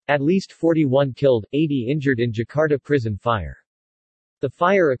At least 41 killed, 80 injured in Jakarta prison fire. The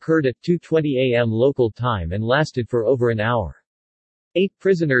fire occurred at 2:20 a.m. local time and lasted for over an hour. 8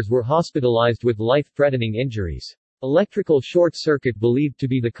 prisoners were hospitalized with life-threatening injuries. Electrical short circuit believed to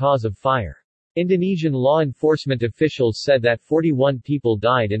be the cause of fire. Indonesian law enforcement officials said that 41 people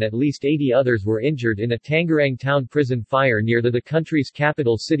died and at least 80 others were injured in a Tangerang town prison fire near the country's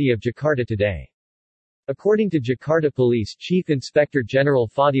capital city of Jakarta today. According to Jakarta Police Chief Inspector General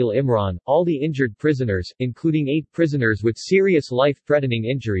Fadil Imran, all the injured prisoners, including 8 prisoners with serious life-threatening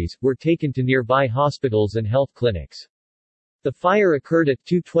injuries, were taken to nearby hospitals and health clinics. The fire occurred at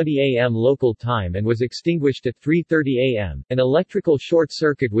 2:20 a.m. local time and was extinguished at 3:30 a.m. An electrical short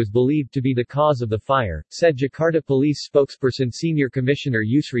circuit was believed to be the cause of the fire, said Jakarta Police spokesperson Senior Commissioner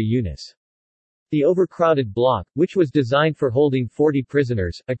Yusri Yunus. The overcrowded block, which was designed for holding 40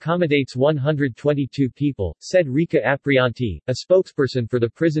 prisoners, accommodates 122 people, said Rika Aprianti, a spokesperson for the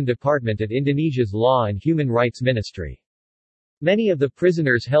prison department at Indonesia's Law and Human Rights Ministry. Many of the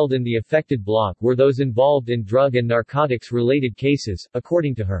prisoners held in the affected block were those involved in drug and narcotics-related cases,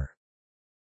 according to her.